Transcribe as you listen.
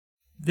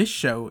This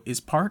show is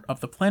part of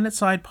the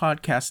Planetside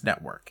Podcast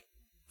Network.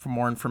 For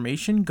more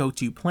information, go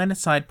to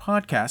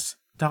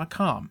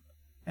planetsidepodcasts.com.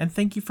 And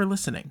thank you for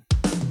listening.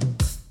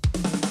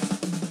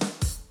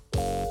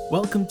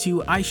 Welcome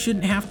to I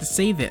Shouldn't Have to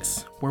Say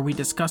This, where we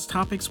discuss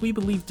topics we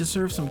believe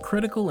deserve some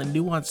critical and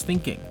nuanced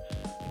thinking.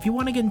 If you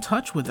want to get in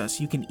touch with us,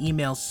 you can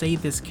email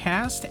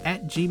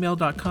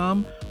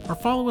saythiscast@gmail.com or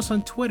follow us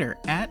on Twitter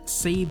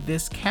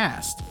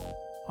 @saythiscast.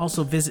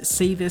 Also visit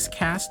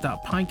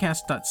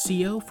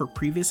saythiscast.pinecast.co for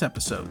previous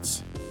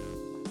episodes.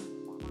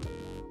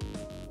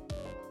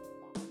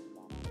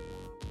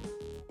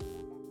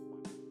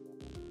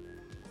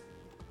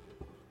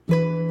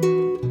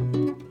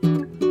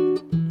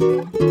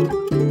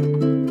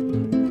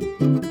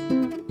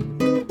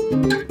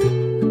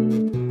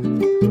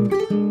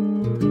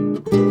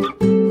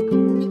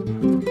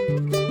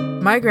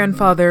 My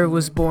grandfather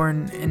was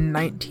born in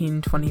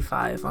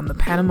 1925 on the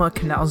Panama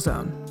Canal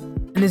Zone.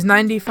 In his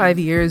 95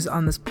 years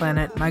on this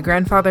planet, my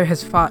grandfather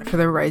has fought for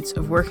the rights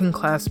of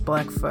working-class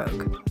black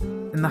folk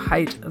in the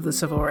height of the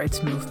civil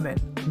rights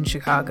movement in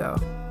Chicago,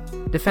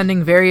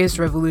 defending various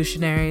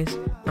revolutionaries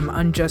from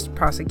unjust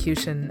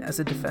prosecution as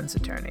a defense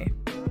attorney.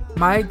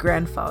 My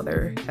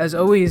grandfather has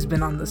always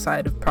been on the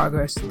side of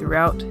progress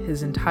throughout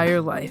his entire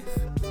life,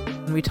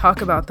 and we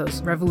talk about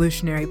those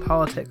revolutionary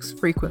politics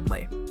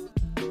frequently.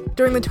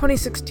 During the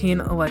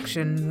 2016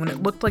 election, when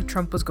it looked like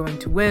Trump was going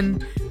to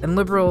win, and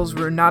liberals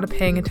were not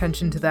paying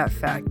attention to that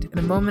fact, in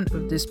a moment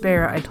of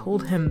despair, I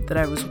told him that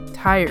I was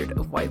tired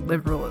of white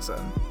liberalism,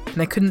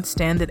 and I couldn't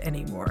stand it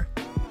anymore.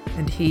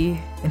 And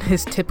he, in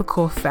his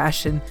typical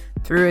fashion,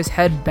 threw his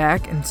head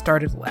back and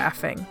started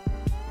laughing.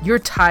 "You're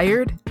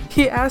tired?"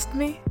 he asked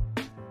me.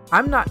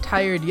 "I'm not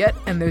tired yet,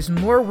 and there's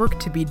more work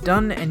to be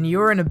done, and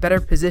you're in a better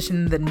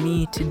position than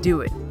me to do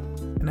it."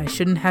 And I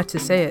shouldn't have to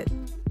say it,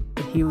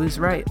 but he was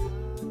right.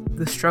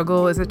 The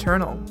struggle is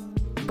eternal,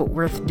 but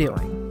worth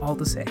doing, all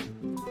the same.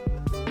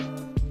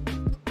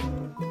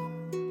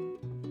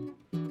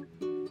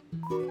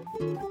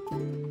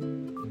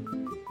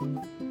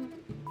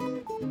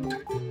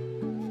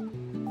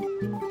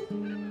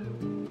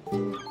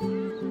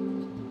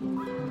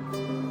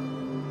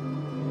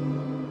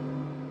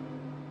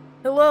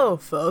 Hello,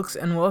 folks,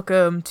 and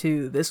welcome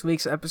to this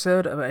week's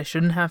episode of I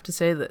Shouldn't Have to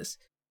Say This,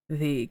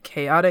 the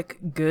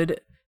chaotic good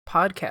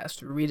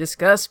podcast where we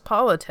discuss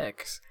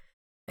politics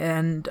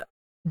and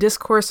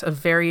discourse of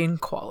varying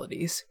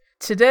qualities.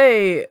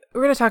 Today,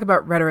 we're going to talk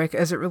about rhetoric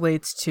as it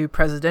relates to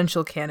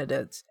presidential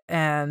candidates,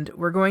 and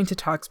we're going to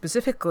talk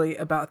specifically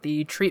about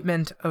the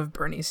treatment of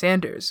Bernie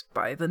Sanders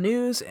by the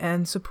news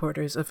and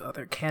supporters of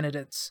other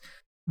candidates.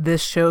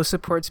 This show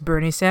supports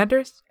Bernie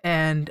Sanders,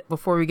 and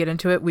before we get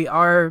into it, we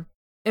are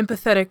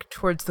empathetic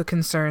towards the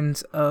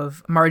concerns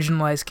of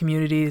marginalized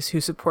communities who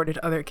supported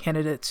other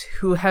candidates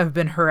who have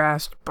been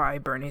harassed by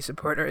Bernie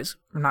supporters.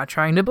 We're not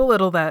trying to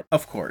belittle that.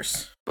 Of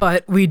course.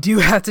 But we do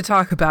have to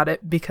talk about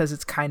it because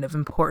it's kind of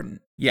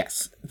important.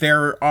 Yes,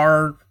 there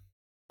are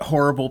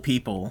horrible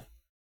people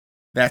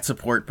that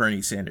support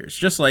Bernie Sanders,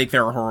 just like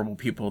there are horrible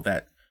people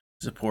that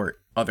support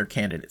other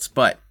candidates.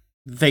 But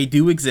they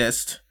do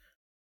exist.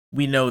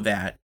 We know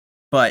that.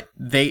 But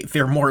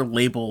they're more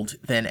labeled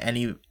than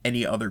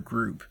any other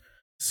group.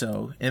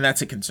 So, and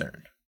that's a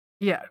concern.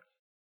 Yeah.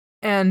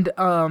 And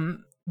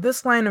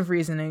this line of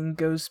reasoning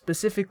goes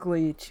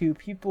specifically to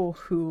people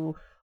who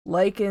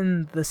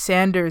liken the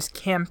Sanders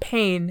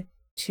campaign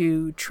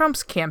to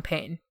Trump's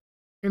campaign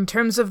in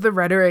terms of the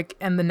rhetoric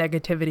and the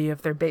negativity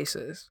of their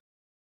bases.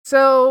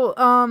 So,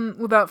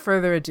 without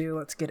further ado,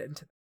 let's get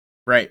into it.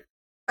 Right.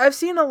 I've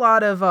seen a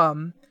lot of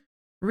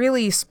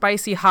really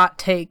spicy hot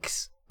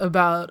takes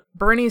about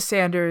Bernie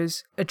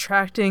Sanders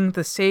attracting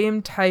the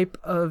same type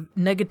of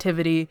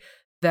negativity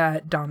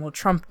that Donald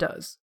Trump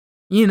does.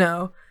 You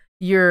know,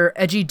 your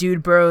edgy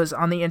dude bros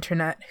on the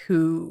internet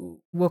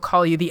who will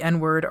call you the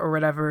N-word or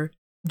whatever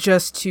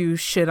just to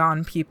shit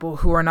on people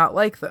who are not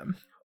like them,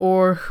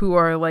 or who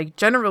are like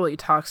generally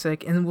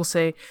toxic and will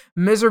say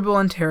miserable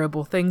and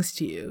terrible things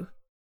to you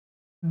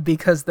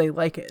because they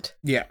like it.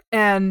 Yeah.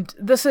 And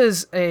this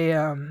is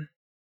a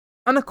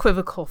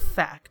unequivocal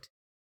fact.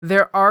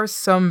 There are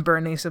some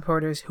Bernie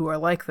supporters who are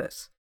like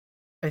this.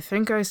 I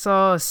think I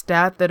saw a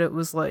stat that it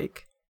was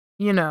like,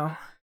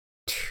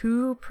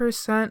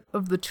 2%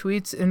 of the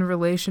tweets in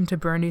relation to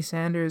Bernie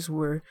Sanders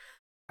were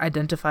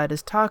identified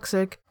as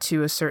toxic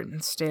to a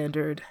certain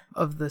standard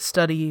of the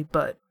study,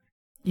 but,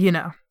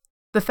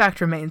 the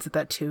fact remains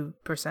that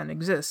 2%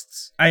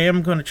 exists. I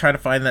am going to try to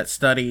find that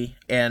study,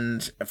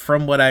 and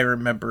from what I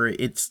remember,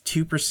 it's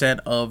 2%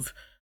 of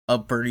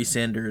Bernie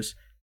Sanders,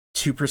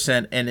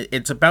 2%, and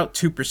it's about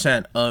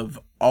 2% of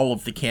all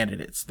of the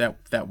candidates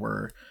that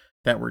were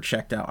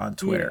checked out on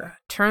Twitter. Yeah.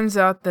 Turns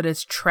out that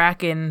it's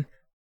tracking,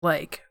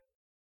 like,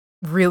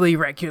 really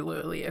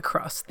regularly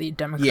across the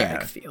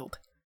Democratic field.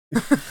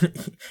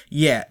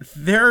 Yeah,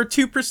 there are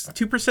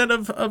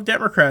 2% of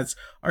Democrats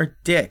are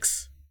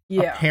dicks.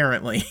 Yeah,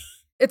 apparently.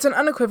 It's an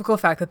unequivocal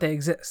fact that they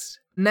exist.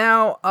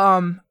 Now,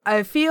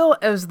 I feel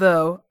as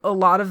though a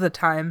lot of the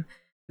time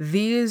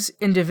these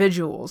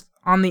individuals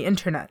on the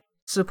internet,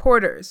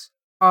 supporters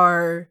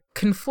are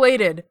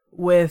conflated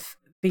with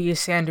the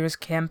Sanders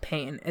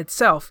campaign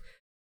itself.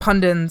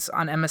 Pundits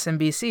on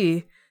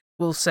MSNBC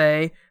will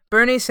say,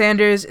 Bernie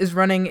Sanders is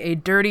running a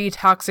dirty,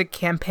 toxic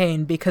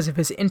campaign because of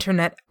his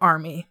internet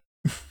army.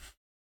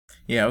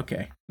 Yeah,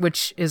 okay.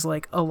 Which is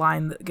like a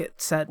line that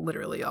gets said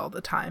literally all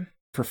the time.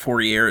 For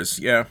 4 years,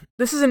 yeah.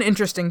 This is an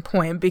interesting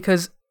point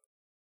because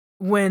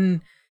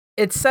when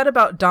it's said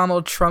about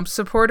Donald Trump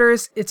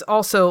supporters, it's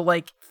also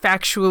like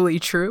factually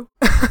true.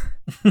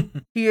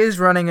 He is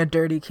running a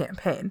dirty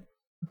campaign.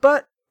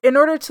 But in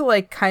order to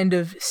like kind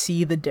of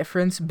see the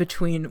difference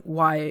between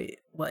why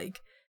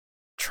like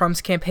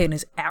Trump's campaign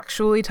is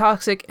actually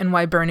toxic and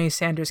why Bernie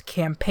Sanders'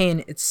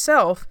 campaign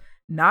itself,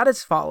 not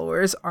its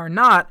followers, are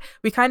not,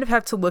 we kind of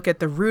have to look at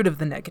the root of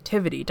the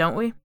negativity, don't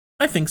we?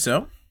 I think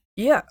so.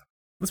 Yeah.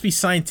 Let's be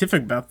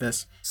scientific about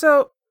this.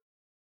 So,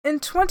 in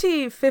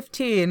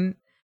 2015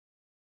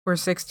 or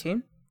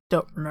 16,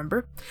 don't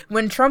remember,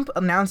 when Trump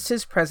announced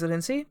his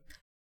presidency,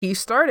 he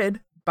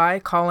started by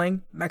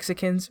calling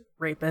Mexicans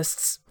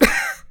rapists.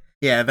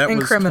 Yeah, that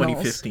was criminals.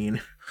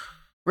 2015.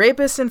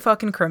 Rapists and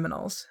fucking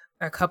criminals.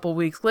 A couple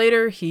weeks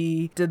later,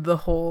 he did the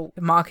whole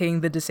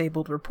mocking the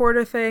disabled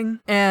reporter thing,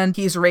 and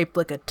he's raped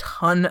like a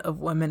ton of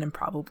women and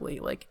probably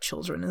like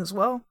children as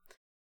well.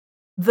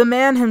 The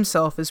man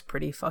himself is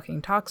pretty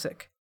fucking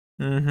toxic.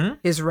 Mm-hmm.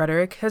 His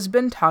rhetoric has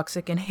been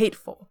toxic and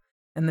hateful,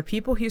 and the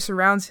people he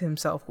surrounds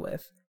himself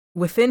with,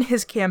 within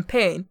his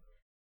campaign,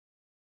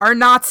 are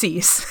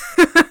Nazis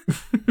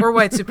or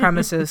white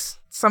supremacists.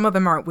 Some of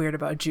them aren't weird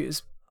about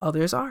Jews,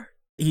 others are.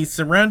 He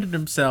surrounded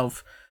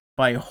himself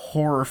by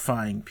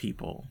horrifying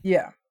people.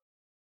 Yeah.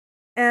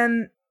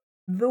 And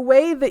the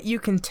way that you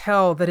can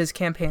tell that his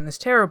campaign is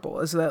terrible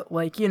is that,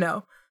 like, you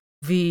know,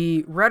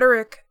 the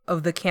rhetoric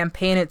of the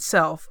campaign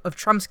itself, of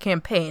Trump's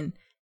campaign,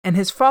 and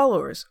his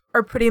followers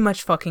are pretty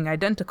much fucking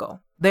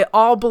identical. They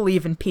all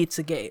believe in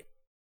Pizzagate.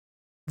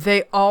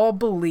 They all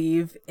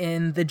believe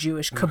in the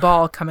Jewish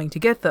cabal coming to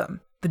get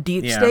them. The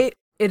deep state,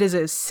 it is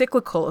a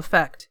cyclical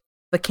effect.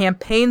 The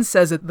campaign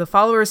says it, the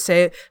followers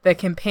say it, the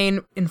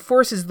campaign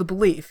enforces the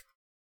belief.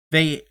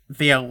 They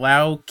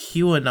allow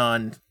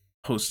QAnon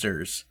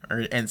posters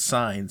and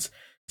signs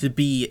to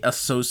be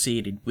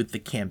associated with the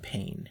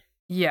campaign.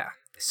 Yeah.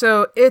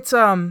 So it's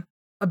a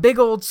big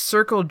old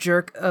circle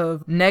jerk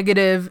of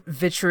negative,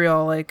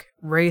 vitriolic,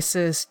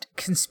 racist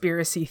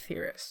conspiracy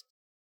theorists.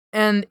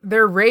 And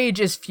their rage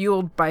is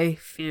fueled by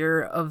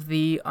fear of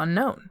the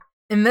unknown.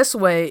 In this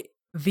way,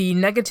 the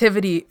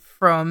negativity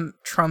from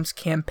Trump's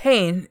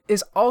campaign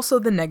is also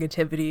the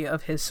negativity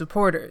of his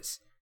supporters.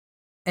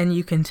 And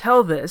you can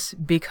tell this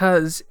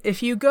because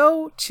if you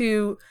go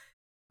to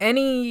go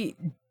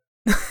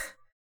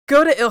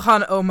to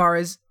Ilhan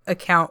Omar's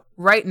account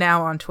right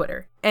now on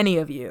Twitter, any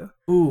of you.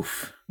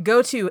 Oof.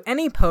 Go to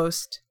any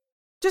post,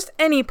 just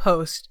any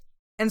post,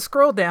 and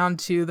scroll down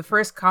to the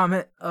first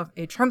comment of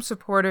a Trump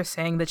supporter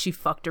saying that she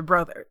fucked her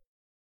brother.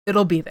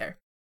 It'll be there.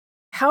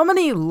 How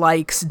many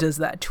likes does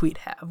that tweet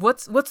have?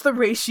 What's the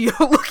ratio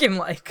looking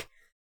like?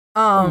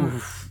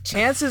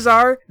 Chances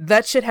are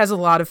that shit has a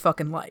lot of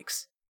fucking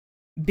likes.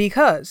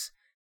 Because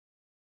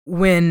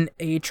when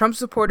a Trump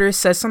supporter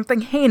says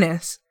something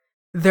heinous,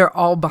 they're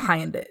all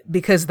behind it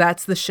because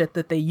that's the shit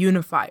that they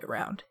unify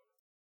around.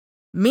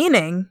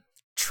 Meaning,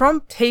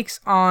 Trump takes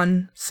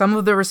on some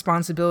of the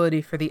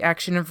responsibility for the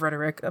action of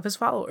rhetoric of his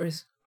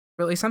followers.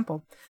 Really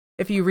simple.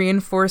 If you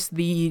reinforce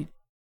the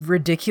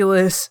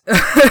ridiculous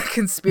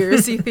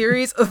conspiracy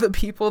theories of the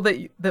people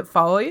that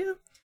follow you,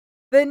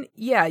 then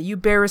yeah, you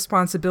bear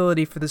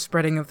responsibility for the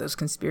spreading of those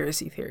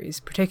conspiracy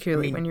theories,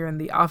 particularly when you're in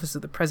the office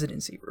of the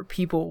presidency, where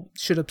people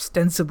should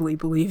ostensibly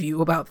believe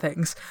you about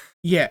things.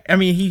 Yeah, I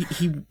mean,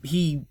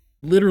 he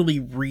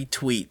literally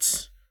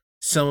retweets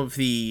some of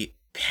the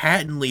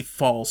patently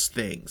false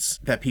things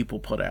that people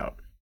put out.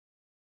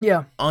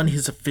 Yeah. On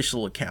his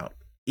official account.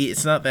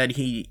 It's not that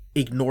he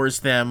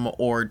ignores them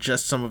or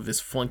just some of his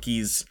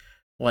flunkies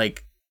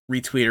like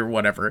retweet or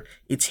whatever.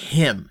 It's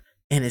him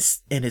and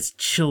his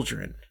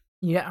children.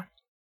 Yeah.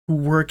 Who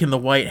work in the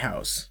White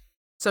House.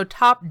 So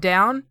top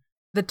down,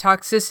 the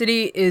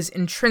toxicity is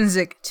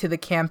intrinsic to the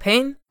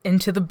campaign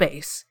and to the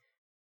base.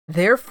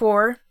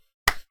 Therefore,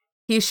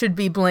 he should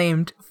be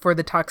blamed for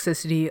the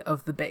toxicity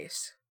of the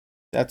base.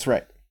 That's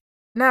right.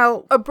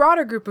 Now, a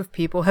broader group of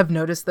people have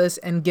noticed this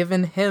and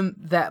given him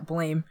that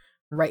blame,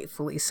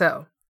 rightfully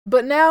so.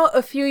 But now,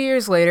 a few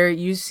years later,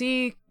 you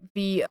see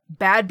the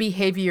bad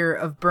behavior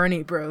of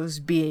Bernie Bros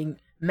being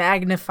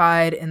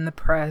magnified in the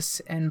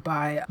press and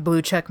by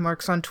blue check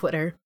marks on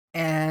Twitter.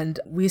 And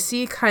we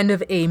see kind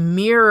of a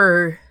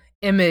mirror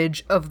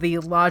image of the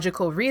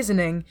logical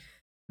reasoning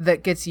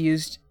that gets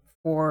used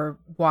for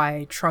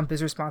why Trump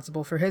is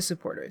responsible for his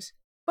supporters.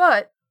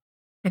 But,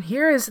 and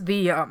here is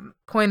the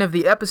point of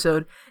the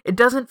episode, it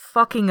doesn't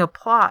fucking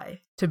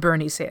apply to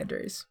Bernie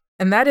Sanders.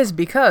 And that is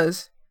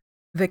because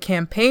the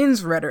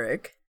campaign's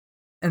rhetoric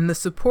and the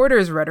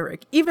supporters'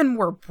 rhetoric, even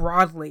more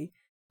broadly,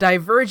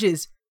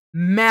 diverges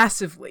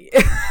massively.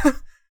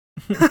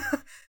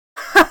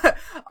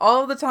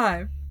 All the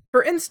time.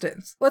 For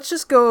instance, let's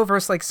just go over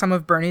like some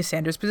of Bernie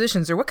Sanders'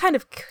 positions or what kind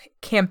of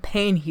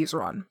campaign he's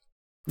run.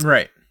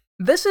 Right.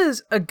 This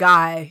is a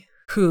guy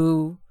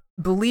who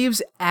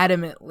believes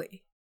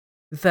adamantly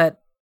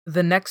that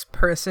the next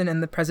person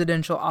in the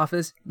presidential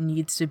office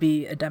needs to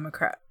be a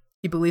Democrat.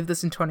 He believed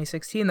this in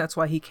 2016. That's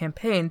why he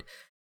campaigned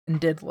and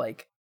did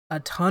like a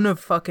ton of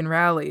fucking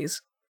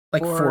rallies.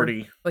 Like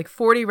 40. Like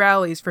 40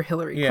 rallies for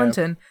Hillary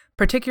Clinton,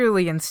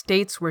 particularly in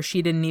states where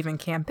she didn't even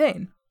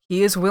campaign.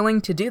 He is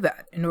willing to do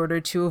that in order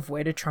to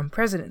avoid a Trump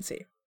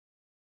presidency.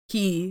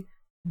 He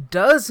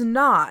does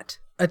not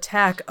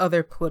attack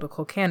other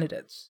political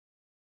candidates.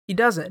 He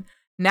doesn't.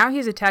 Now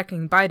he's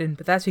attacking Biden,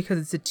 but that's because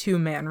it's a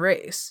two-man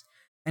race,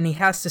 and he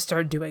has to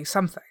start doing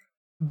something.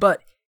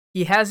 But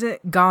he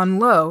hasn't gone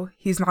low.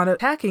 He's not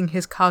attacking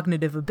his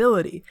cognitive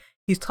ability.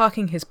 He's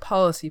talking his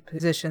policy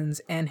positions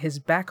and his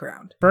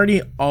background.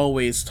 Bernie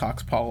always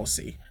talks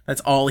policy.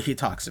 That's all he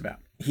talks about.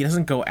 He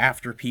doesn't go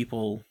after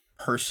people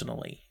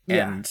personally.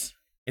 Yeah. And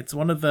it's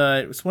one of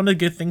the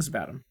good things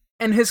about him.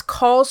 And his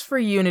calls for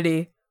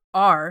unity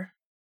are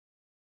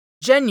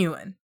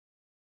genuine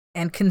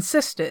and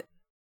consistent.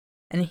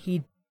 And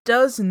he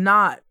does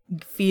not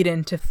feed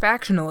into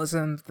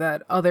factionalism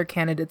that other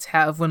candidates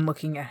have when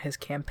looking at his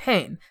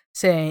campaign,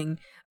 saying,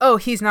 oh,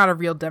 he's not a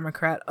real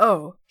Democrat.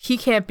 Oh, he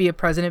can't be a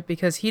president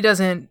because he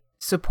doesn't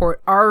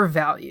support our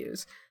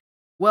values.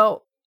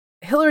 Well,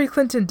 Hillary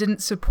Clinton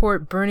didn't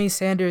support Bernie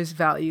Sanders'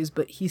 values,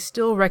 but he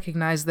still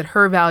recognized that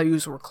her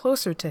values were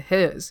closer to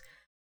his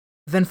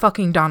than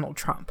fucking Donald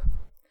Trump.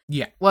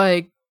 Yeah.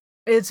 Like,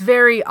 it's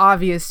very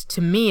obvious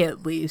to me,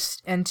 at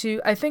least, and to,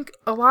 I think,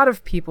 a lot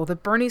of people,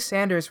 that Bernie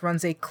Sanders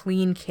runs a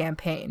clean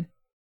campaign,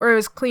 or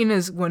as clean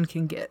as one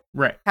can get.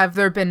 Right. Have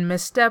there been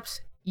missteps?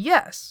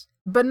 Yes,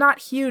 but not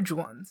huge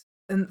ones.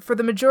 And for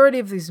the majority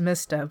of these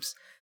missteps,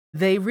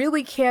 they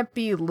really can't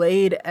be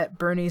laid at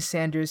Bernie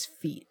Sanders'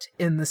 feet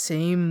in the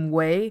same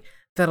way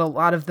that a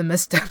lot of the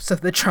missteps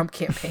of the Trump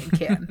campaign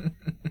can.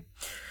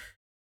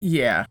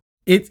 Yeah.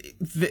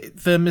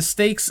 The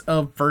mistakes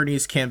of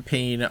Bernie's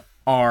campaign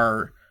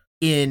are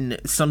in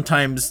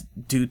sometimes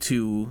due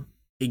to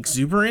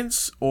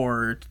exuberance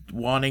or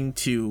wanting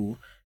to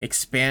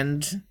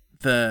expand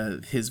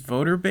his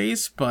voter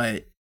base,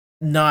 but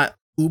not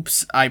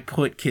oops, I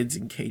put kids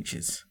in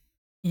cages.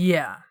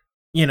 Yeah.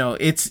 You know,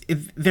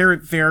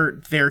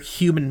 they're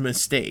human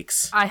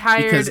mistakes. I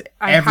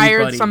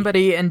hired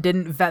somebody and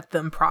didn't vet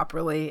them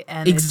properly,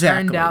 and it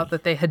turned out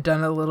that they had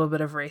done a little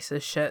bit of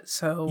racist shit,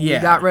 so we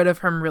got rid of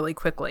him really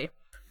quickly.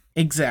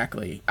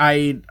 Exactly.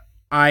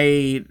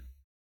 I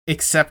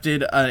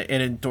accepted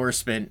an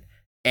endorsement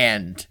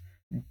and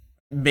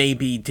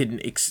maybe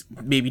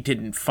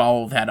didn't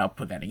follow that up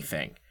with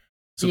anything,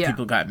 so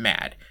people got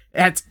mad.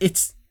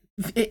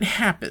 It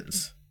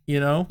happens, you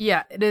know.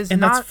 Yeah, it is,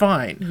 and that's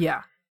fine.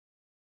 Yeah.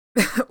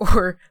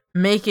 Or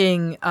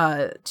making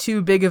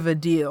too big of a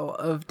deal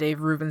of Dave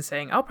Rubin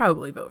saying, I'll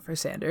probably vote for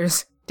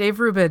Sanders. Dave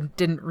Rubin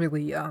didn't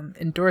really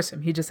endorse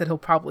him. He just said he'll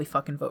probably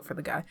fucking vote for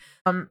the guy.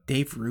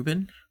 Dave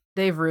Rubin?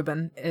 Dave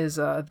Rubin is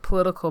a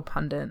political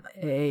pundit,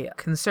 a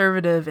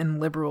conservative in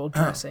liberal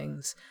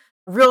dressings.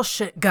 Real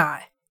shit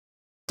guy.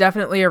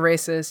 Definitely a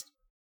racist.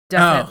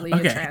 Definitely a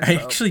transphobe. I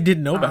actually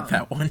didn't know about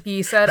that one.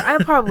 He said, I'll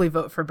probably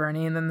vote for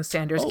Bernie, and then the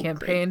Sanders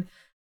campaign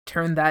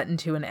turned that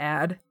into an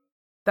ad.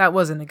 That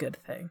wasn't a good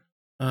thing.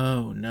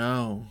 Oh,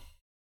 no.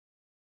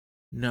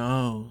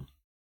 No.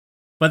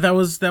 But that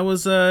was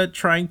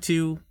trying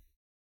to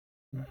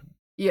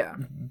get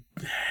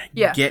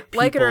people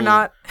like it or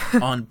not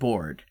on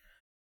board.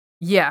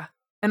 Yeah.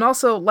 And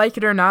also, like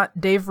it or not,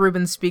 Dave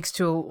Rubin speaks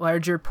to a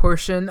larger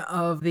portion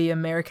of the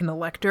American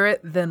electorate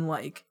than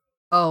like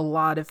a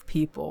lot of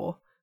people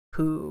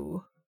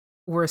who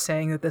were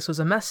saying that this was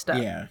a messed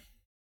up. Yeah.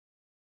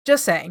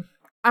 Just saying.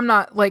 I'm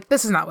not like,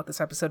 this is not what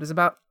this episode is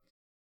about.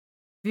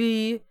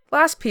 The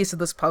last piece of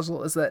this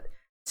puzzle is that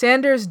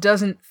Sanders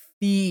doesn't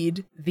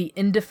feed the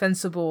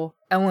indefensible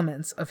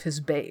elements of his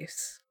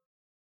base.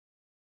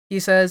 He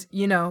says,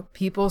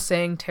 people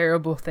saying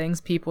terrible things,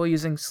 people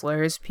using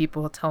slurs,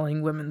 people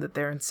telling women that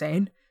they're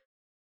insane.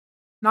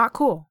 Not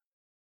cool.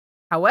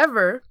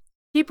 However,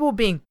 people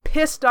being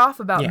pissed off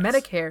about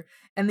Medicare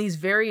and these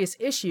various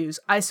issues,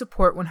 I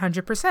support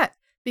 100%,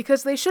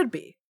 because they should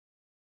be.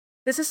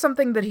 This is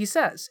something that he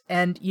says,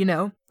 and,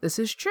 this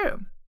is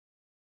true.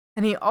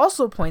 And he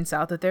also points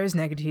out that there is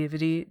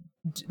negativity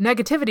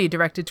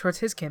directed towards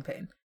his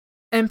campaign.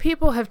 And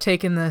people have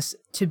taken this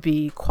to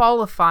be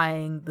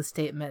qualifying the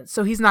statement,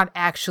 so he's not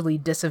actually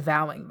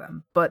disavowing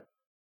them. But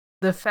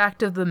the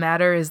fact of the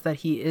matter is that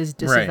he is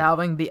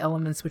disavowing the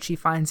elements which he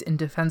finds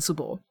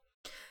indefensible,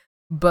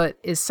 but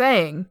is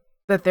saying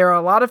that there are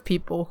a lot of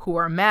people who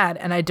are mad,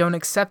 and I don't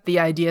accept the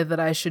idea that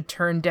I should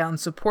turn down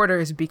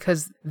supporters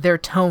because their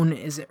tone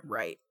isn't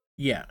right.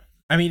 Yeah.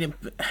 I mean,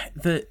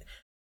 the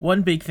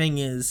one big thing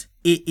is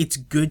it's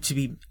good to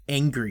be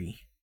angry.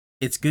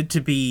 It's good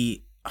to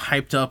be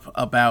hyped up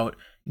about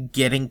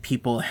getting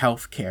people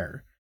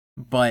healthcare,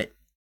 but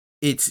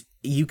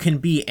you can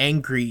be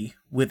angry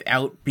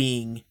without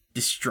being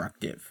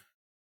destructive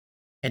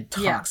and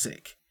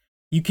toxic.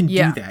 You can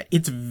Yeah. do that.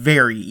 It's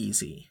very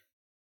easy.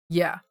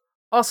 Yeah.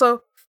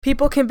 Also,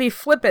 people can be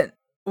flippant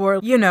or,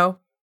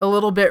 a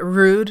little bit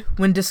rude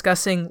when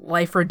discussing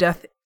life or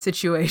death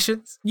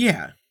situations.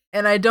 Yeah.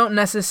 And I don't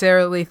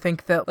necessarily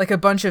think that, like, a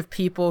bunch of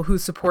people who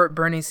support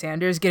Bernie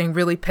Sanders getting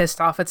really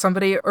pissed off at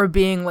somebody or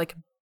being, like,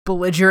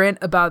 belligerent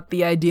about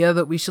the idea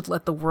that we should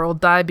let the world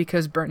die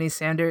because Bernie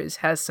Sanders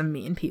has some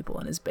mean people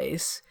in his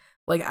base.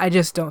 Like, I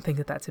just don't think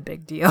that that's a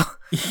big deal.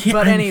 Yeah,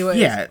 But anyways.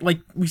 Yeah, like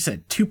we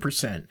said,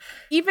 2%.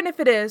 Even if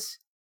it is,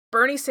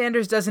 Bernie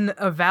Sanders doesn't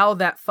avow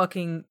that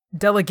fucking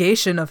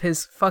delegation of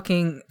his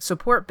fucking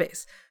support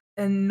base.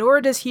 And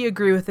nor does he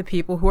agree with the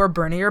people who are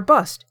Bernie or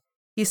bust.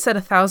 He's said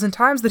 1,000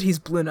 times that he's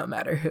blue no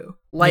matter who,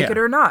 like it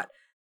or not.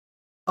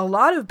 A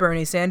lot of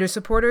Bernie Sanders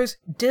supporters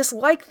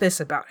dislike this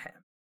about him.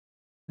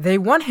 They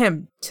want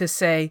him to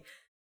say,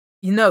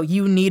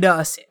 you need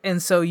us,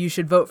 and so you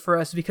should vote for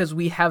us because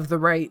we have the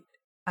right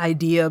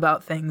idea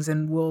about things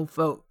and we'll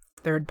vote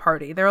third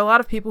party. There are a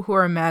lot of people who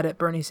are mad at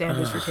Bernie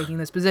Sanders for taking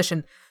this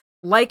position,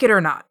 like it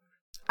or not.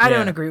 I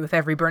don't agree with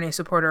every Bernie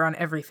supporter on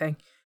everything.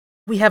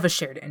 We have a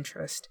shared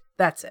interest.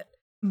 That's it.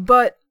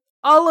 But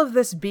all of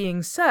this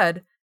being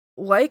said,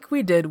 like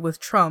we did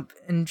with Trump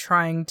in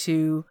trying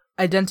to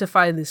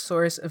identify the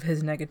source of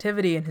his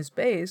negativity in his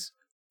base,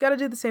 gotta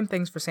do the same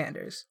things for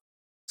Sanders.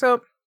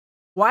 So,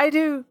 why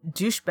do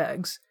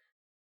douchebags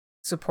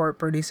support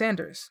Bernie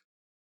Sanders?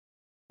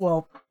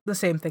 Well, the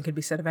same thing could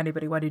be said of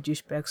anybody. Why do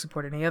douchebags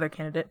support any other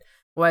candidate?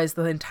 Why is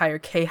the entire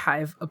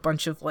K-Hive a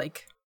bunch of,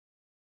 like,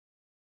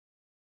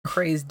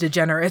 crazed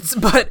degenerates?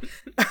 But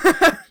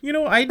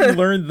I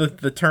learned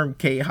the term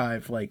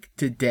K-Hive like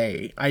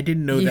today. I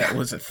didn't know that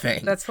was a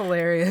thing. That's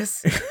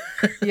hilarious.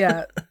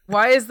 Yeah.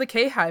 Why is the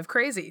K-Hive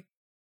crazy?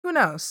 Who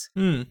knows?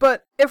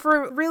 But if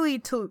we're really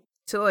to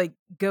like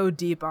go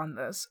deep on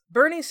this,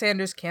 Bernie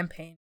Sanders'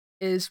 campaign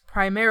is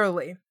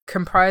primarily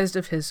comprised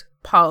of his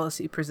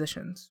policy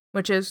positions,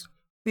 which is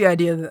the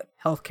idea that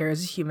healthcare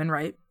is a human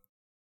right.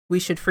 We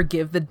should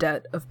forgive the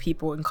debt of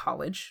people in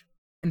college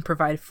and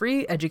provide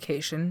free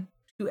education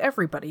to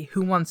everybody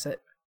who wants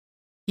it.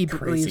 He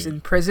believes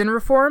in prison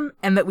reform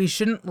and that we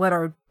shouldn't let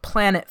our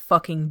planet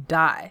fucking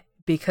die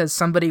because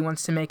somebody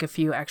wants to make a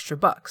few extra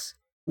bucks.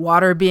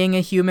 Water being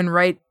a human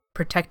right,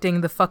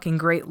 protecting the fucking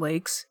Great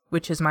Lakes,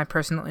 which is my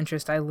personal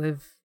interest. I live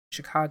in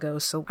Chicago,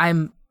 so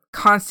I'm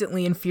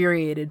constantly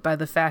infuriated by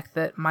the fact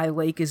that my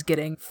lake is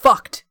getting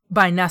fucked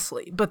by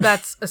Nestle. But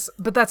that's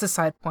a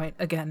side point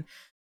again.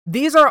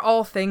 These are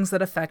all things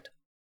that affect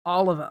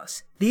all of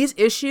us. These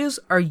issues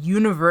are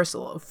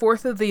universal. A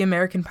fourth of the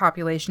American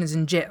population is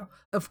in jail.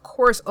 Of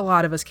course, a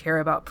lot of us care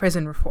about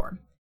prison reform.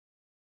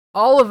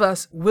 All of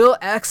us will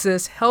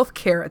access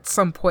healthcare at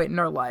some point in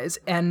our lives,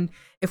 and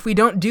if we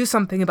don't do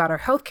something about our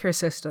healthcare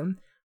system,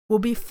 we'll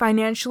be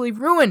financially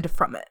ruined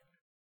from it.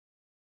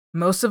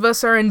 Most of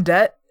us are in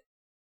debt.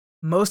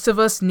 Most of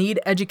us need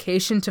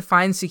education to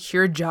find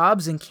secure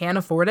jobs and can't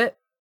afford it.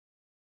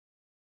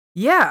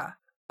 Yeah,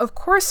 of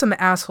course some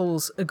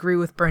assholes agree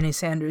with Bernie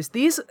Sanders.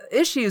 These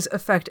issues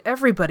affect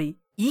everybody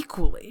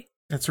equally.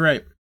 That's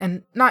right.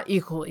 And not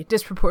equally,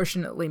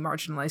 disproportionately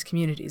marginalized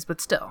communities,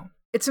 but still.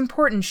 It's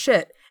important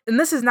shit. And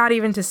this is not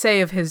even to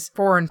say of his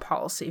foreign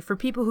policy. For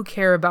people who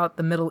care about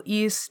the Middle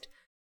East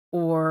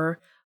or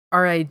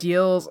our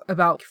ideals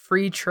about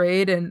free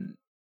trade and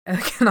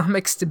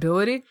economic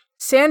stability,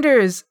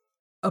 Sanders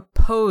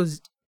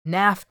opposed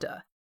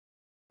NAFTA.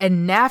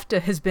 And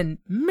NAFTA has been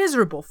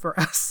miserable for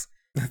us.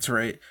 That's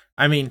right.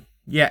 I mean,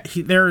 yeah,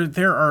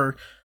 there are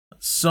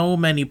so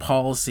many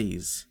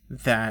policies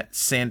that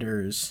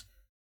Sanders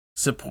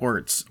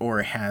supports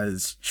or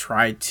has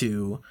tried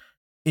to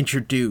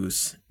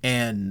introduce,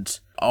 and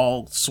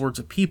all sorts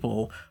of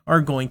people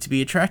are going to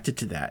be attracted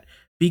to that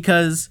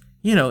because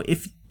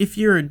if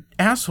you're an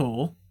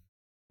asshole,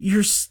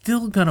 you're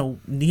still gonna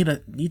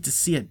need to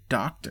see a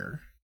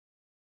doctor.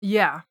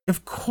 Yeah,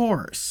 of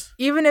course.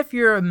 Even if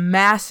you're a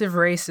massive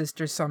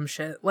racist or some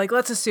shit, like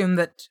let's assume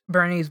that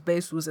Bernie's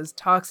base was as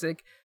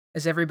toxic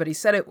as everybody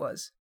said it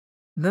was,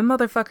 the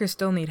motherfuckers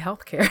still need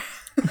healthcare.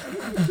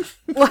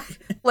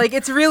 like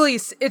it's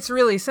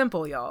really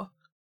simple, y'all.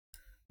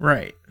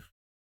 Right.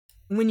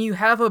 When you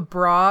have a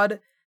broad,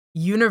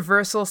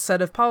 universal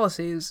set of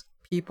policies,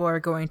 people are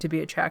going to be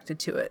attracted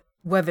to it.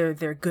 Whether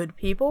they're good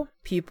people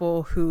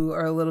who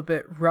are a little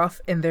bit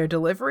rough in their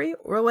delivery,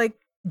 or like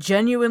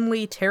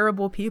genuinely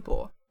terrible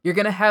people. You're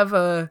going to have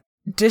a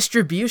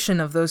distribution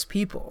of those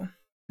people.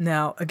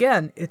 Now,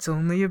 again, it's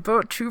only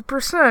about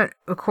 2%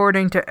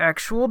 according to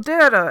actual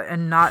data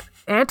and not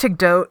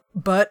anecdote,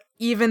 but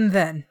even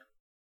then,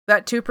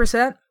 that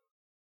 2%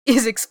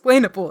 is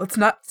explainable. It's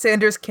not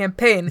Sanders'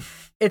 campaign.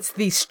 It's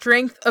the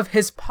strength of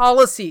his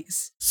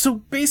policies. So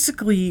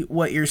basically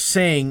what you're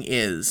saying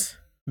is,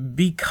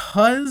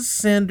 because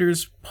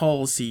Sanders'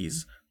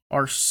 policies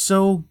are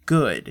so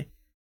good,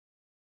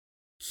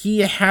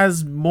 he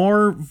has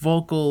more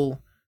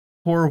vocal,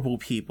 horrible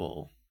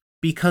people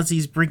because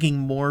he's bringing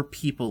more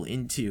people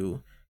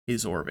into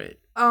his orbit.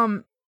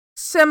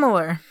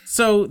 Similar.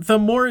 So the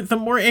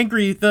more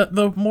angry,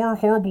 the more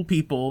horrible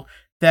people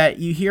that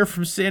you hear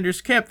from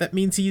Sanders Kemp, that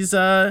means he's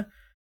a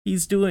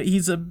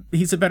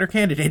better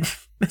candidate.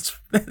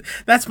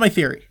 That's my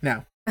theory.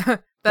 Now,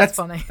 that's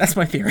funny. That's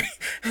my theory.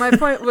 My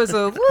point was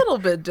a little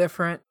bit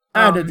different.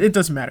 It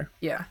doesn't matter.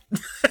 Yeah.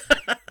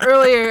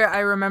 Earlier, I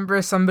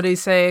remember somebody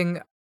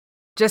saying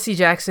Jesse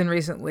Jackson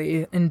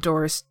recently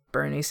endorsed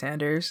Bernie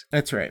Sanders.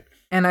 That's right.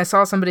 And I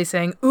saw somebody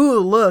saying, "Ooh,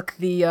 look,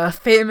 the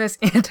famous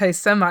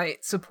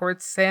anti-Semite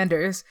supports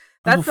Sanders."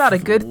 That's not a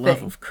good thing. For the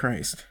love of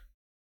Christ.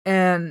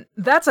 And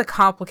that's a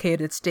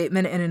complicated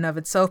statement in and of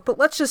itself, but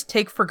let's just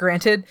take for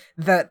granted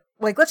that,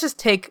 let's just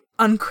take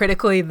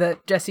uncritically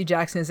that Jesse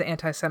Jackson is an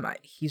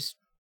anti-Semite. He's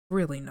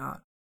really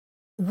not.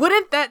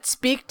 Wouldn't that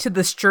speak to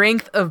the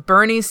strength of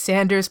Bernie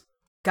Sanders'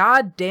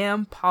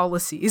 goddamn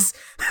policies?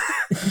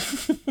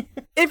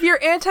 If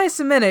you're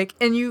anti-Semitic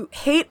and you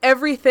hate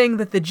everything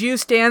that the Jew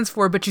stands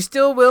for, but you're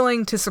still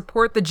willing to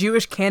support the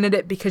Jewish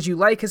candidate because you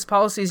like his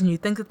policies and you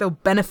think that they'll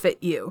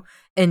benefit you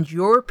and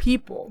your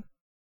people,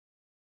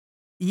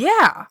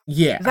 yeah,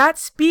 that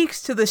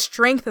speaks to the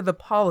strength of the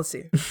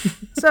policy.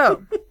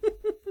 So,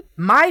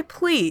 my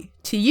plea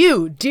to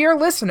you, dear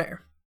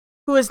listener,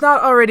 who is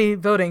not already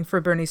voting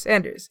for Bernie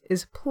Sanders,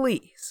 is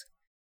please,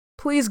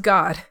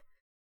 God,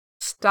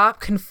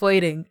 stop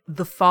conflating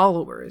the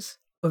followers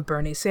of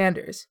Bernie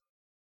Sanders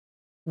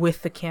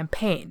with the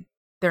campaign.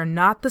 They're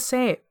not the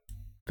same.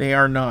 They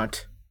are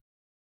not.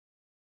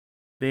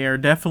 They are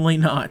definitely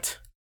not.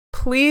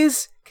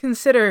 Please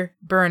consider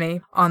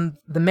Bernie on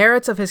the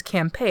merits of his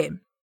campaign,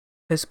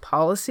 his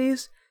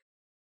policies,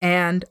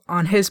 and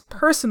on his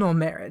personal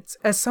merits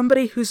as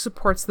somebody who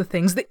supports the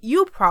things that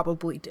you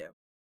probably do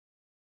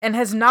and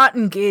has not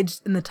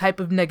engaged in the type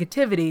of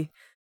negativity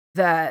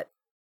that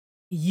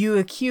you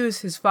accuse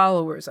his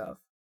followers of.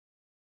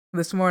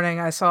 This morning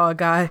I saw a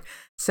guy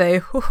say,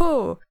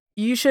 "Hoo-hoo,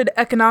 you should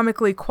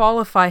economically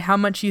qualify how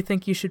much you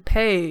think you should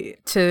pay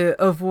to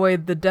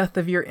avoid the death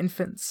of your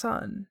infant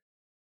son."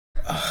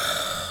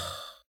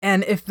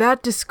 And if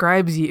that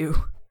describes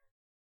you,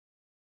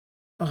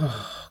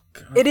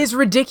 it is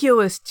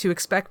ridiculous to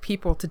expect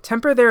people to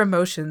temper their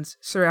emotions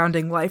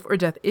surrounding life or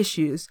death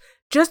issues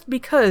just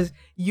because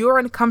you're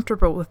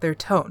uncomfortable with their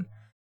tone.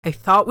 I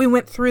thought we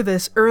went through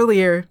this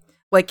earlier,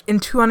 in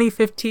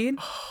 2015.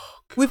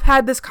 We've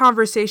had this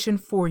conversation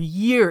for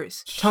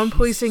years. Tone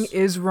policing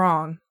is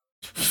wrong.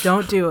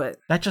 Don't do it.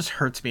 That just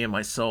hurts me in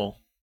my soul.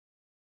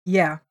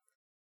 Yeah.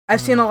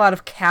 I've seen a lot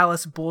of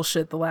callous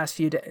bullshit the last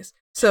few days.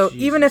 So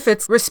even if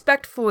it's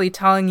respectfully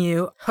telling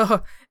you,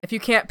 if you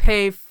can't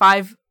pay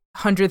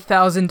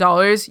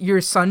 $500,000,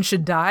 your son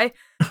should die,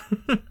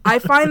 I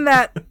find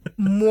that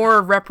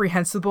more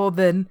reprehensible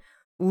than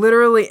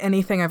literally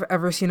anything I've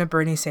ever seen a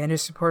Bernie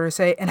Sanders supporter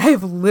say, and I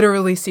have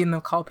literally seen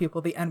them call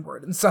people the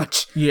N-word and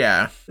such.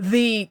 Yeah.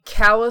 The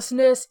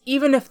callousness,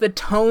 even if the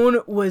tone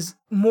was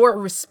more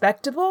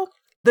respectable,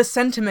 the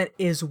sentiment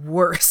is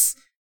worse.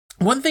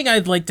 One thing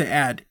I'd like to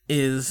add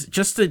is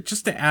just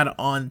to add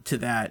on to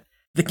that,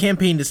 the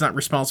campaign is not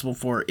responsible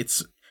for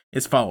its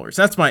followers.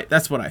 That's what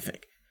I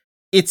think.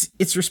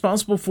 It's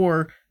responsible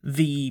for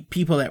the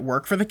people that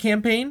work for the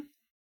campaign.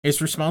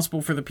 It's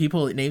responsible for the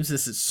people it names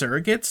as its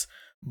surrogates.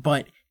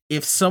 But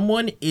if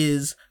someone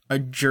is a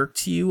jerk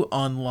to you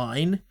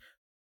online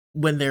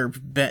when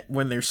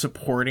they're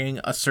supporting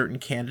a certain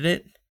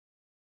candidate,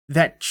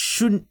 that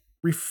shouldn't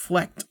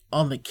reflect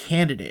on the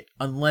candidate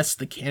unless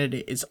the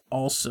candidate is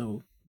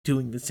also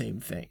doing the same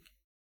thing.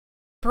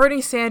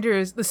 Bernie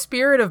Sanders, the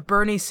spirit of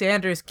Bernie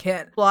Sanders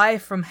can't fly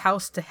from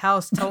house to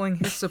house telling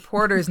his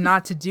supporters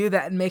not to do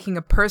that and making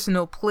a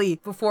personal plea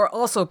before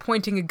also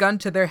pointing a gun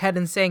to their head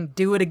and saying,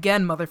 "Do it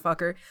again,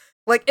 motherfucker."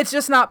 It's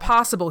just not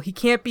possible. He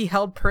can't be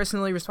held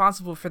personally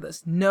responsible for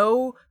this.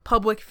 No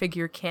public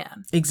figure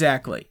can.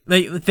 Exactly.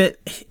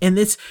 And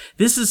this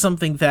is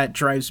something that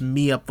drives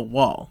me up the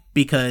wall,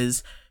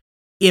 because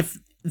if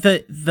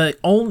the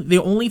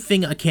only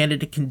thing a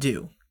candidate can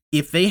do,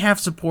 if they have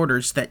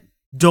supporters that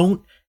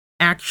don't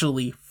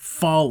actually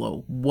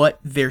follow what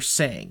they're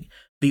saying,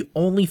 the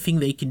only thing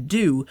they can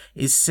do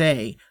is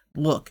say,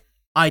 "Look,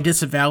 I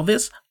disavow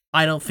this.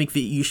 I don't think that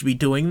you should be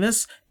doing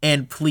this,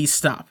 and please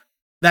stop."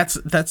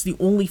 That's the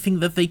only thing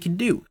that they can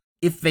do.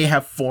 If they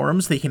have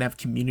forums, they can have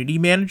community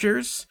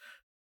managers,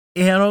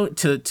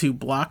 to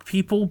block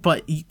people,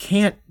 but you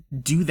can't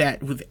do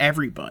that with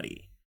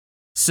everybody.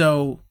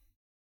 So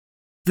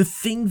the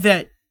thing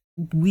that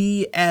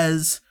we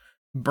as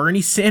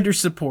Bernie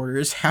Sanders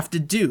supporters have to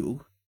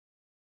do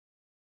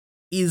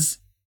is,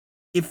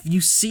 if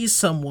you see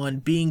someone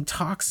being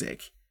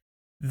toxic,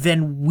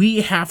 then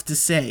we have to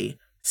say,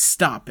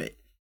 "Stop it."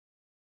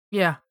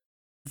 Yeah.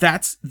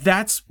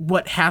 That's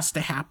what has to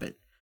happen.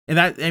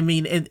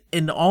 And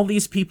and all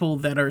these people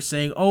that are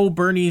saying, "Oh,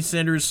 Bernie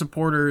Sanders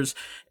supporters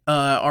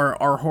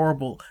are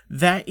horrible,"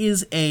 that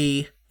is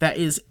a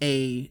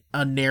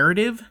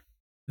narrative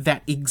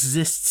that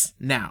exists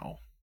now.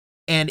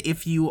 And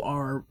if you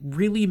are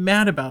really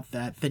mad about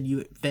that,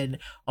 then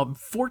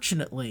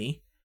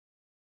unfortunately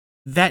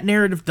that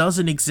narrative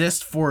doesn't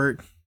exist for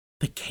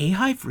the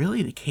K-Hive.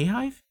 Really, the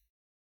K-Hive?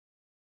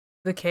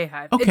 The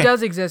K-Hive. Okay. It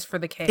does exist for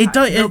the K-Hive. It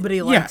does.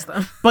 Nobody likes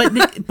them.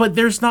 but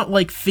there's not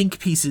like think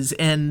pieces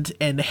and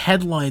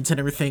headlines and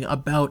everything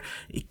about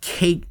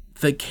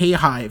the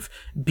K-Hive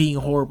being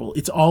horrible.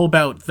 It's all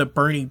about the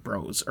Bernie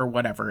Bros or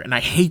whatever, and I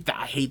hate that.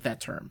 I hate that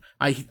term.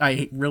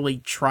 I really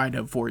try to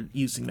avoid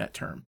using that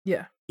term.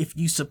 Yeah. If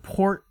you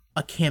support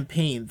a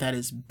campaign that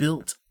is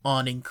built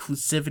on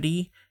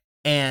inclusivity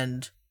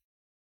and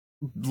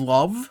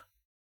love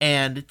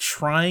and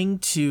trying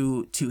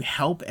to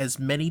help as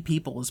many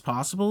people as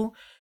possible,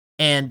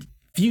 and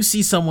if you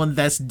see someone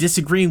that's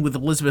disagreeing with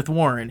Elizabeth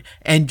Warren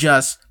and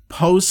just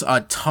posts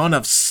a ton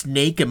of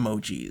snake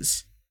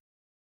emojis,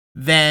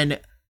 then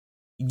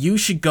you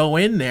should go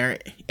in there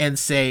and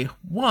say,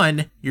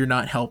 1, you're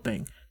not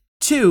helping.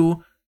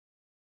 2,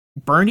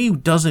 Bernie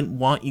doesn't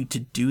want you to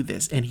do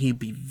this, and he'd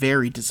be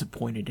very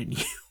disappointed in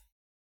you.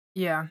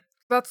 Yeah.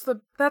 That's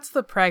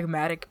the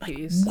pragmatic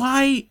piece.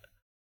 Why?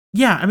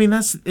 Yeah, I mean,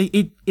 that's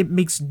it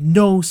makes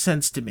no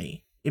sense to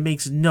me. It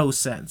makes no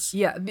sense.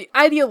 Yeah, the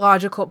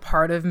ideological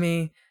part of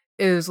me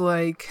is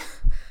like,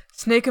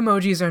 snake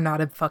emojis are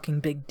not a fucking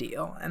big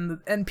deal,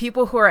 and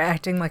people who are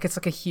acting like it's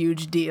like a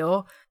huge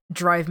deal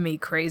drive me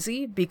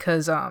crazy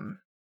because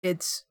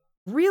it's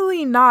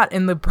really not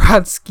in the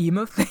broad scheme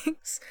of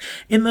things.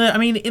 In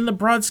the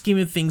broad scheme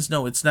of things,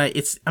 no, it's not.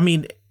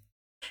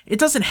 It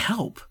doesn't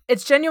help.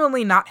 It's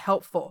genuinely not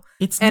helpful.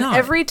 And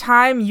every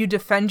time you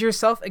defend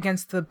yourself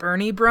against the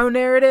Bernie bro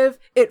narrative,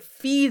 it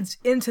feeds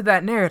into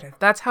that narrative.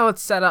 That's how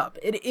it's set up.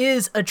 It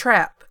is a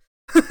trap.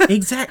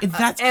 Exactly.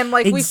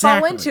 We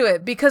fall into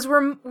it because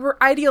we're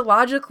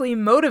ideologically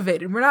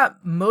motivated. We're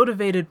not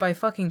motivated by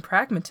fucking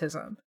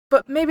pragmatism.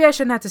 But maybe I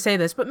shouldn't have to say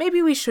this, but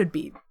maybe we should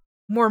be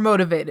more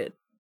motivated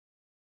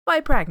by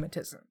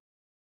pragmatism.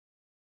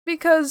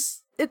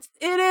 Because it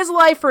is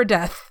life or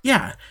death.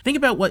 Yeah. Think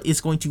about what is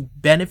going to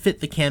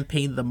benefit the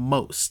campaign the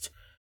most,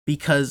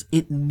 because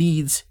it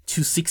needs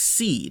to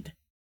succeed.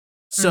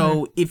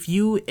 So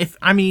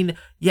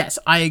yes,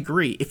 I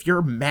agree. If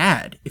you're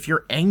mad, if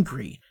you're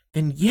angry,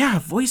 then yeah,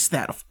 voice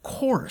that. Of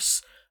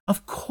course,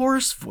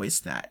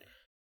 voice that.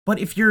 But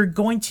if you're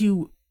going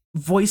to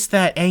voice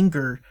that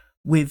anger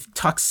with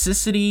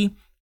toxicity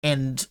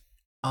and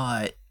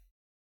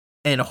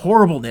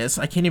horribleness,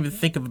 I can't even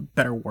think of a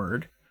better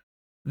word,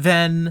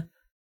 then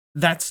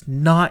that's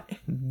not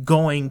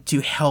going to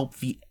help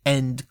the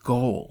end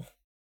goal.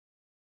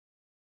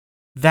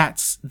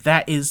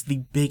 That is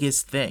the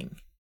biggest thing.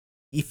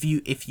 If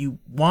you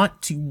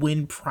want to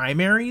win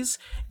primaries,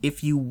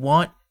 if you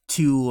want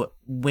to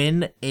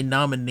win a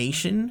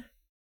nomination,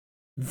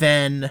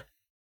 then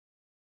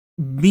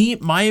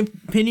my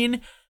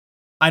opinion,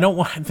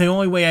 the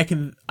only way I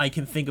can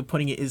think of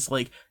putting it is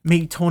like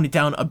maybe tone it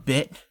down a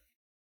bit,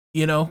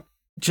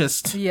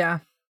 just yeah.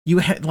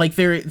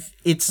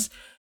 It's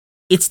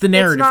the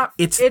narrative.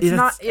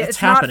 It's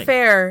happening. Not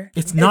fair.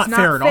 It's not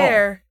fair at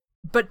all.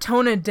 But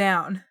tone it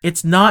down.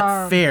 It's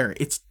not fair.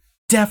 It's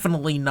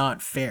definitely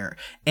not fair.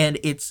 And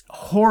it's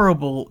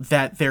horrible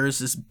that there's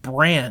this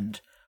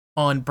brand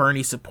on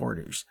Bernie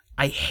supporters.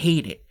 I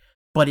hate it,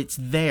 but it's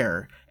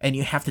there and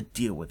you have to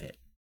deal with it.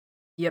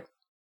 Yep.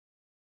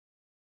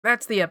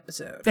 That's the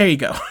episode. There you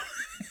go.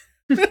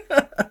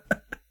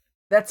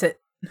 That's it.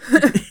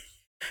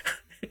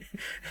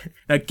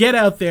 Now get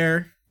out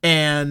there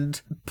and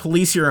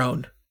police your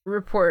own.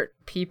 Report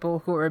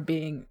people who are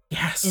being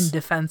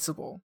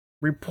indefensible.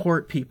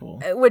 Report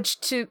people. Which,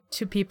 to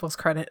people's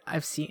credit,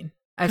 I've seen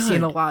a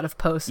lot of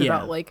posts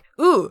about like,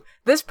 ooh,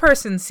 this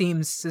person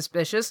seems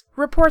suspicious.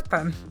 Report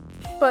them.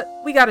 But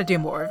we gotta do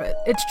more of it.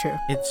 It's true.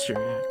 It's true.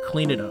 Yeah.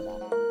 Clean it up.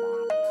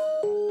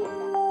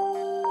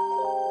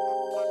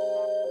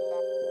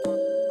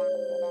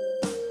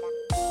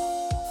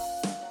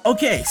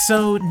 Okay,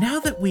 so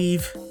now that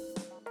we've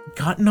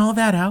gotten all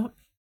that out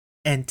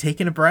and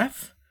taken a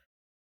breath,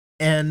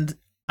 and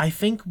I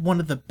think one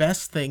of the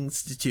best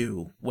things to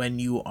do when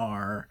you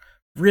are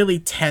really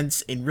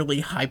tense and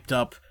really hyped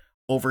up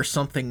over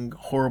something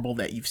horrible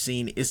that you've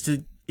seen is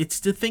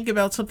to think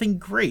about something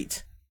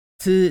great,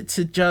 to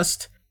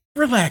just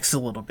relax a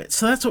little bit.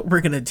 So that's what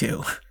we're gonna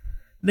do.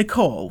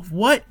 Nicole,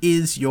 what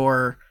is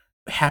your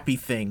happy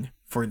thing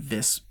for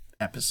this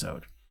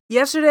episode?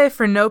 Yesterday,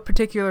 for no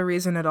particular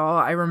reason at all,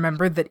 I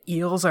remembered that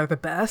eels are the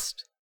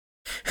best.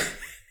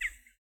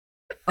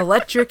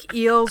 Electric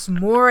eels,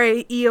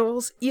 moray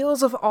eels,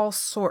 eels of all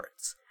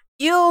sorts.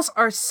 Eels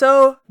are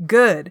so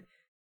good.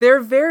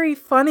 They're very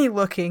funny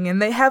looking and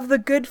they have the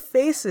good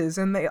faces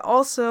and they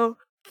also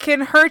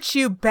can hurt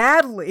you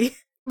badly.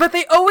 But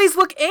they always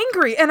look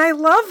angry and I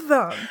love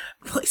them.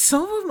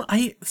 Some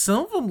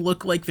of them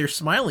look like they're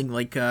smiling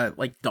like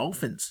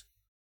dolphins.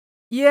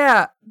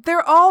 Yeah,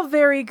 they're all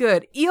very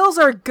good. Eels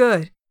are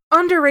good.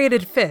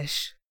 Underrated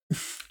fish.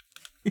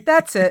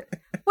 That's it.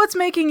 What's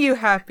making you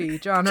happy,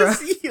 genre?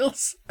 Just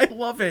eels. I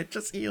love it.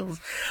 Just eels.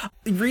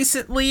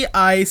 Recently,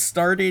 I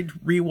started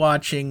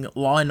rewatching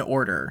Law and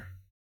Order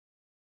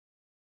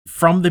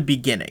from the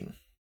beginning.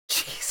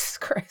 Jesus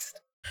Christ.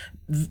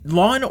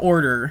 Law and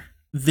Order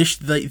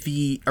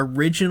the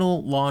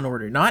original Law and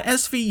Order, not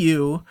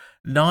SVU,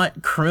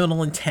 not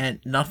Criminal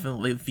Intent,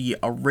 nothing, like the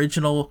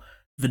original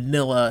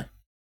vanilla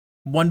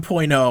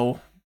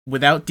 1.0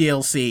 without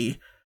DLC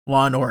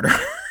Law and Order.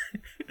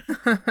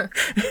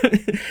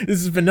 This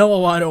is vanilla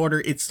Law and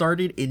Order. It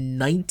started in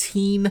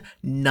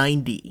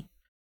 1990.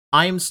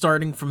 I am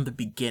starting from the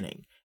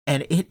beginning,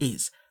 and it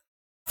is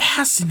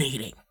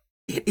fascinating.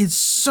 It is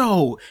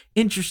so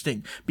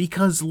interesting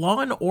because Law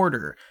and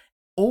Order,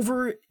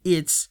 over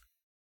its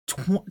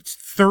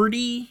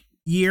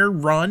 30-year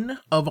run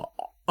of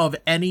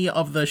any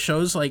of the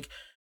shows, like,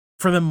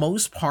 for the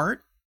most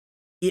part,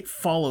 it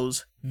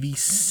follows the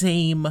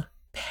same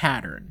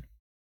pattern.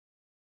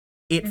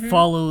 It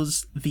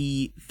follows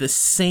the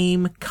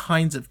same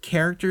kinds of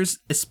characters,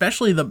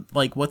 especially the,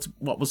 like, what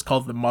was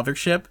called the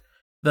Mothership,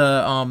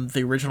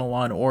 the original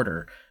Law and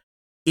Order.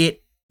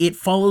 It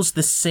follows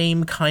the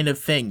same kind of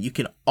thing. You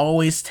can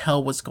always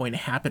tell what's going to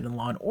happen in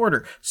Law and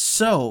Order.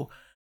 So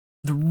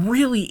the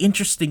really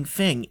interesting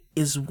thing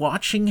is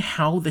watching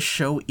how the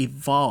show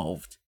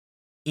evolved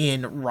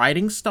in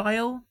writing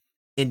style,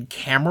 in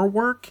camera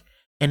work,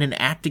 and in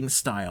acting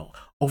style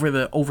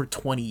over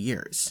 20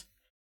 years.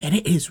 And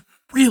it is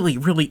really,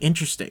 really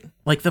interesting.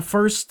 Like the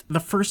first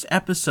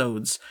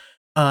episodes,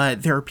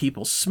 there are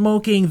people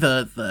smoking,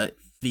 the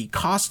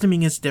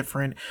costuming is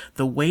different,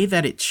 the way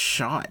that it's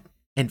shot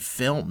and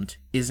filmed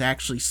is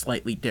actually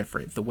slightly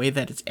different. The way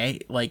that it's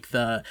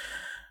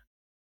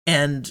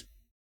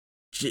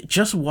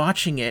just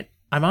watching it,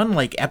 I'm on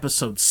like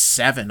episode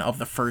 7 of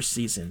the first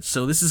season,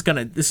 so this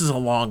is a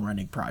long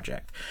running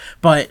project.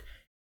 But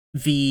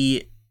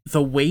the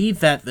way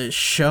that the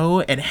show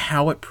and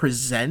how it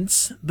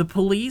presents the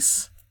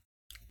police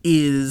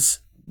is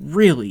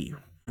really,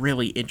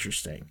 really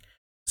interesting.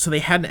 So they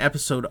had an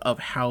episode of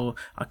how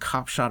a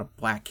cop shot a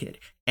black kid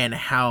and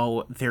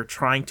how they're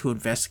trying to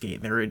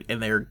investigate.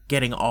 They're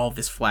getting all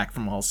this flack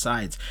from all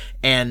sides.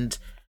 And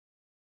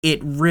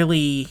it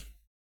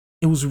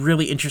was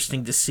really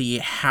interesting to see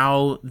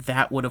how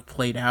that would have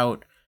played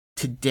out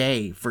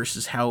today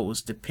versus how it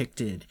was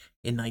depicted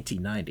in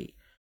 1990.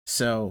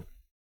 So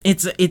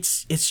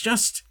it's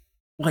just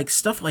like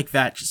stuff like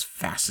that just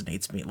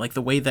fascinates me. Like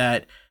the way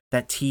that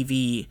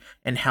TV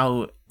and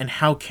how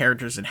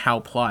characters and how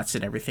plots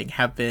and everything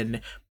have been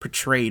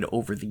portrayed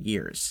over the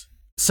years.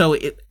 So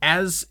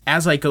as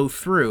I go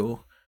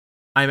through,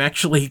 I'm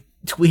actually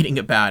tweeting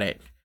about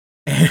it.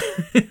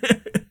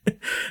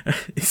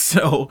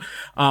 So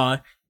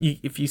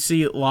if you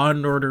see Law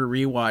and Order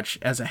rewatch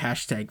as a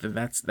hashtag, then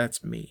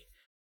that's me.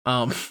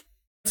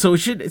 So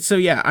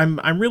yeah,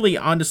 I'm really,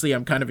 honestly,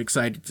 I'm kind of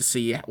excited to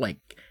see like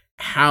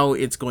how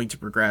it's going to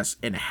progress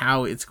and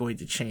how it's going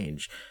to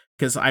change.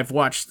 Because I've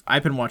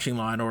been watching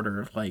Law and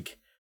Order like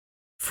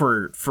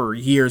for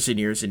years and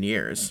years and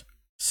years.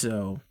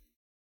 So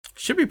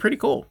should be pretty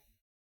cool.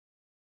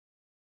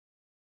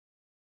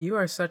 You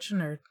are such a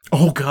nerd.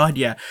 Oh god,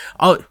 yeah.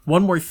 Oh,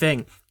 one more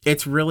thing.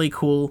 It's really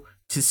cool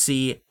to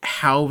see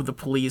how the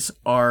police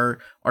are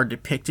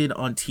depicted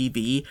on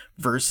TV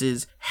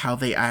versus how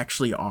they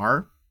actually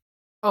are.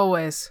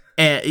 Always.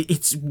 And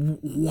it's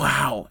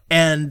wow.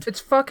 And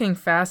it's fucking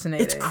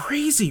fascinating. It's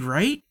crazy,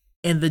 right?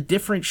 And the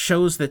different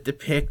shows that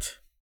depict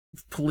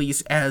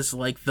police as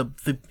like the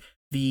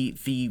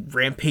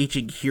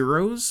rampaging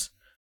heroes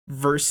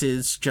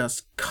versus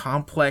just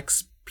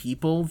complex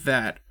people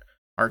that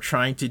are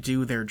trying to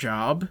do their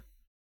job.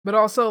 But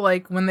also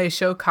like when they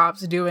show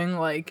cops doing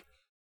like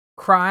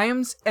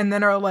crimes and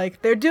then are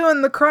like, they're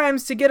doing the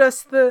crimes to get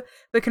us the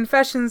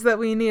confessions that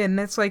we need, and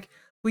it's like,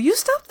 will you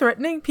stop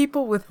threatening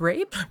people with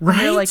rape? Right.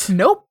 And they're like,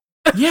 nope.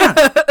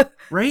 Yeah.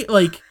 Right?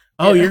 Like,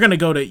 oh, yeah. you're gonna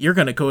go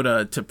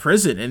to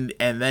prison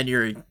and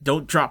then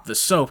don't drop the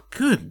soap.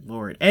 Good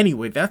lord.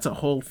 Anyway, that's a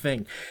whole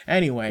thing.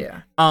 Anyway,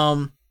 yeah.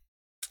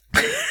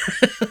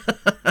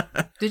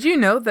 Did you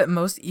know that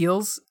most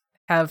eels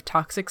have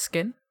toxic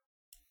skin?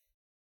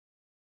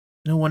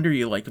 No wonder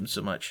you like them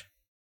so much.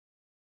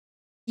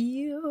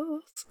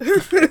 Eels.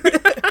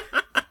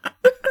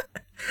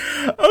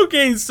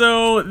 Okay,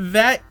 so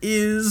that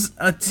is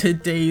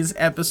today's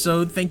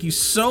episode. Thank you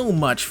so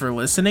much for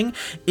listening.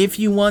 If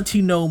you want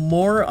to know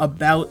more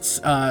about,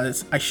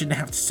 I shouldn't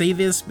have to say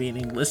this,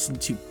 meaning listen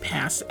to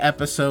past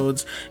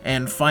episodes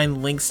and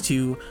find links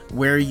to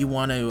where you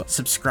want to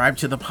subscribe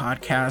to the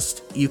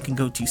podcast, you can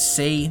go to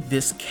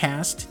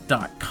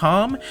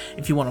saythiscast.com.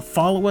 If you want to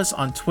follow us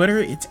on Twitter,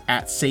 it's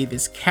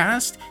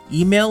 @saythiscast.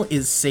 Email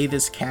is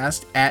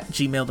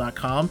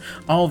saythiscast@gmail.com.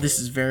 All of this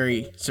is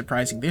very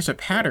surprising. There's a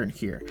pattern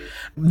here.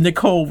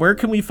 Nicole, where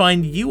can we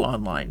find you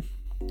online?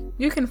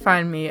 You can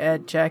find me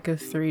at Jack of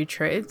Three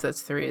Trades,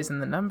 that's 3 is in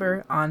the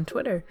number, on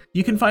Twitter.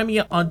 You can find me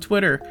on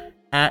Twitter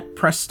at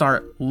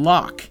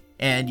PressStartLock,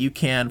 and you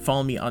can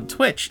follow me on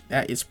Twitch,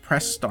 that is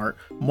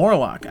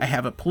PressStartMorlock. I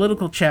have a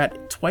political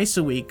chat twice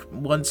a week,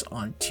 once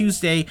on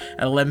Tuesday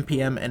at 11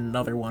 p.m. and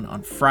another one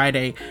on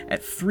Friday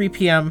at 3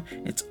 p.m.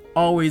 It's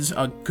always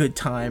a good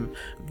time,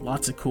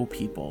 lots of cool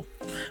people.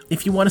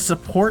 If you want to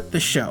support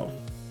the show,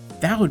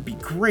 that would be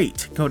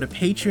great. Go to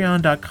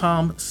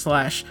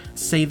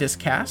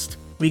patreon.com/saythiscast.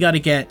 We got to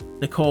get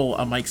Nicole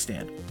a mic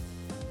stand.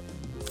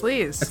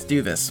 Please. Let's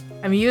do this.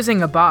 I'm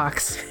using a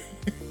box.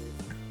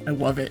 I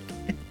love it.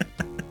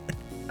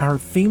 Our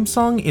theme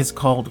song is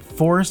called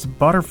Forest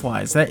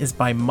Butterflies. That is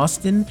by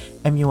Mustin,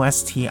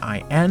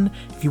 Mustin.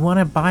 If you want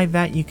to buy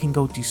that, you can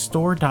go to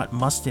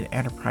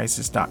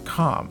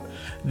store.mustanenterprises.com.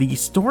 The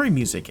story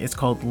music is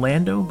called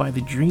Lando by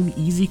the Dream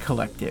Easy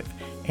Collective,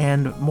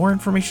 and more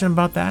information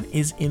about that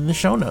is in the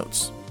show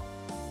notes.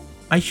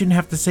 I Shouldn't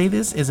Have to Say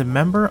This is a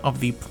member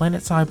of the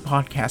PlanetSide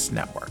Podcast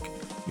Network.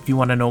 If you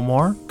want to know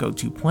more, go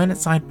to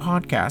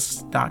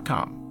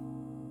planetsidepodcasts.com.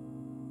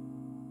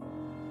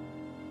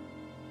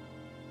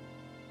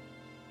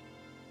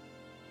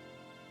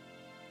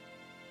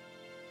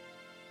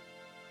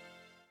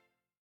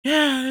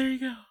 Yeah, there you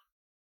go.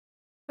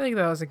 I think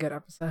that was a good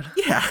episode.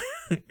 Yeah.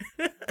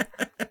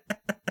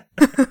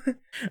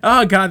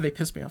 Oh god, they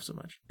pissed me off so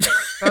much.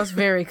 That was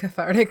very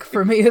cathartic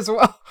for me as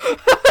well.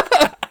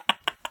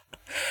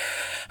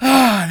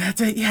 That's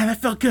it. Yeah, that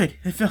felt good.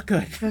 It felt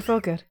good. I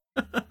felt good.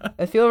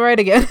 I feel right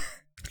again.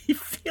 You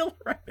feel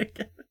right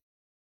again.